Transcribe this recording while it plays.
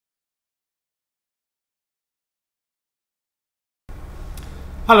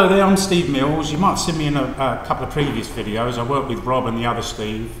Hello there, I'm Steve Mills. You might have seen me in a couple of previous videos. I work with Rob and the other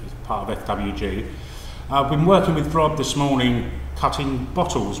Steve as part of FWG. I've been working with Rob this morning cutting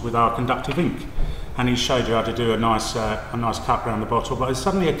bottles with our conductive ink, and he showed you how to do a nice cut around the bottle, but it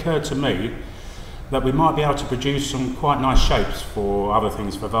suddenly occurred to me that we might be able to produce some quite nice shapes for other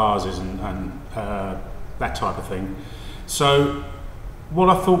things, for vases and that type of thing. So what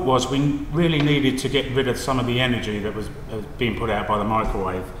I thought was we really needed to get rid of some of the energy that was being put out by the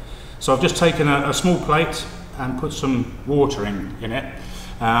microwave. So I've just taken a small plate and put some water in it,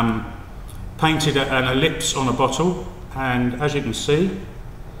 painted an ellipse on a bottle, and as you can see,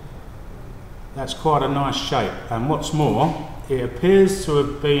 that's quite a nice shape. And what's more, it appears to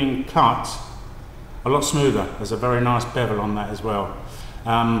have been cut a lot smoother. There's a very nice bevel on that as well.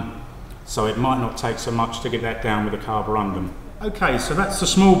 So it might not take so much to get that down with a carborundum. Okay, so that's the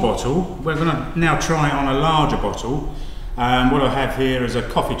small bottle. We're going to now try it on a larger bottle. What I have here is a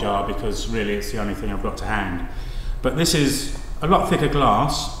coffee jar, because really it's the only thing I've got to hand. But this is a lot thicker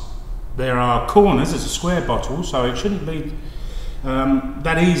glass. There are corners, it's a square bottle, so it shouldn't be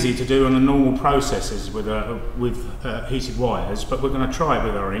that easy to do on the normal processes with heated wires, but we're going to try it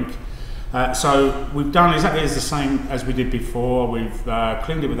with our ink. So we've done exactly the same as we did before. We've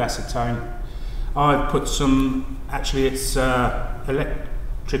cleaned it with acetone. I've put some, actually it's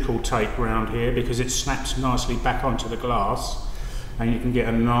electrical tape around here because it snaps nicely back onto the glass and you can get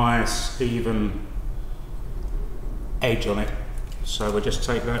a nice even edge on it. So we'll just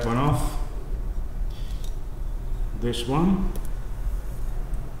take that one off. This one.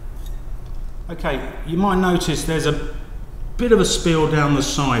 Okay, you might notice there's a bit of a spill down the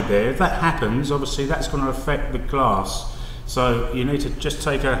side there. If that happens, obviously that's going to affect the glass. So you need to just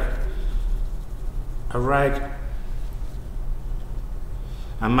take a rag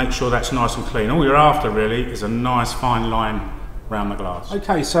and make sure that's nice and clean. All you're after really is a nice fine line around the glass.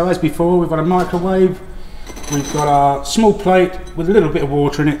 Okay, so as before, we've got a microwave, we've got our small plate with a little bit of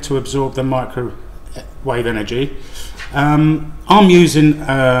water in it to absorb the microwave energy. I'm using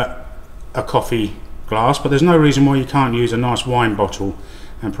a coffee glass, but there's no reason why you can't use a nice wine bottle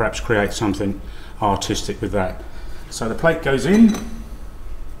and perhaps create something artistic with that. So the plate goes in.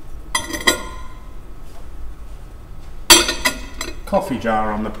 Coffee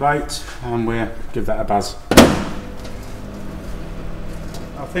jar on the plate, and we'll give that a buzz.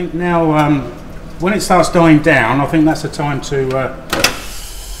 I think now when it starts dying down, I think that's the time to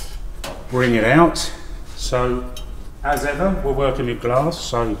bring it out. So as ever, we're working with glass,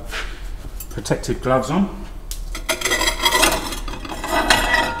 so protective gloves on.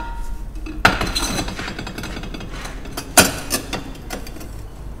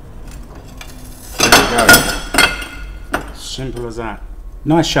 There we go. Simple as that.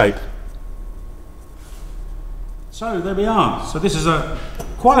 Nice shape. So there we are. So this is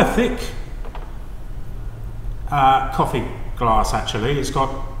quite a thick coffee glass actually. It's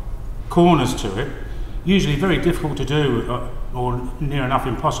got corners to it. Usually very difficult to do or near enough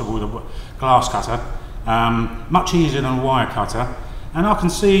impossible with a glass cutter. Much easier than a wire cutter. And I can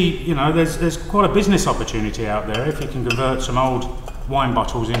see, you know, there's quite a business opportunity out there if you can convert some old wine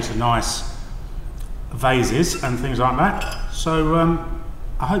bottles into nice vases and things like that. So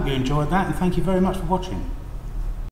I hope you enjoyed that, and thank you very much for watching.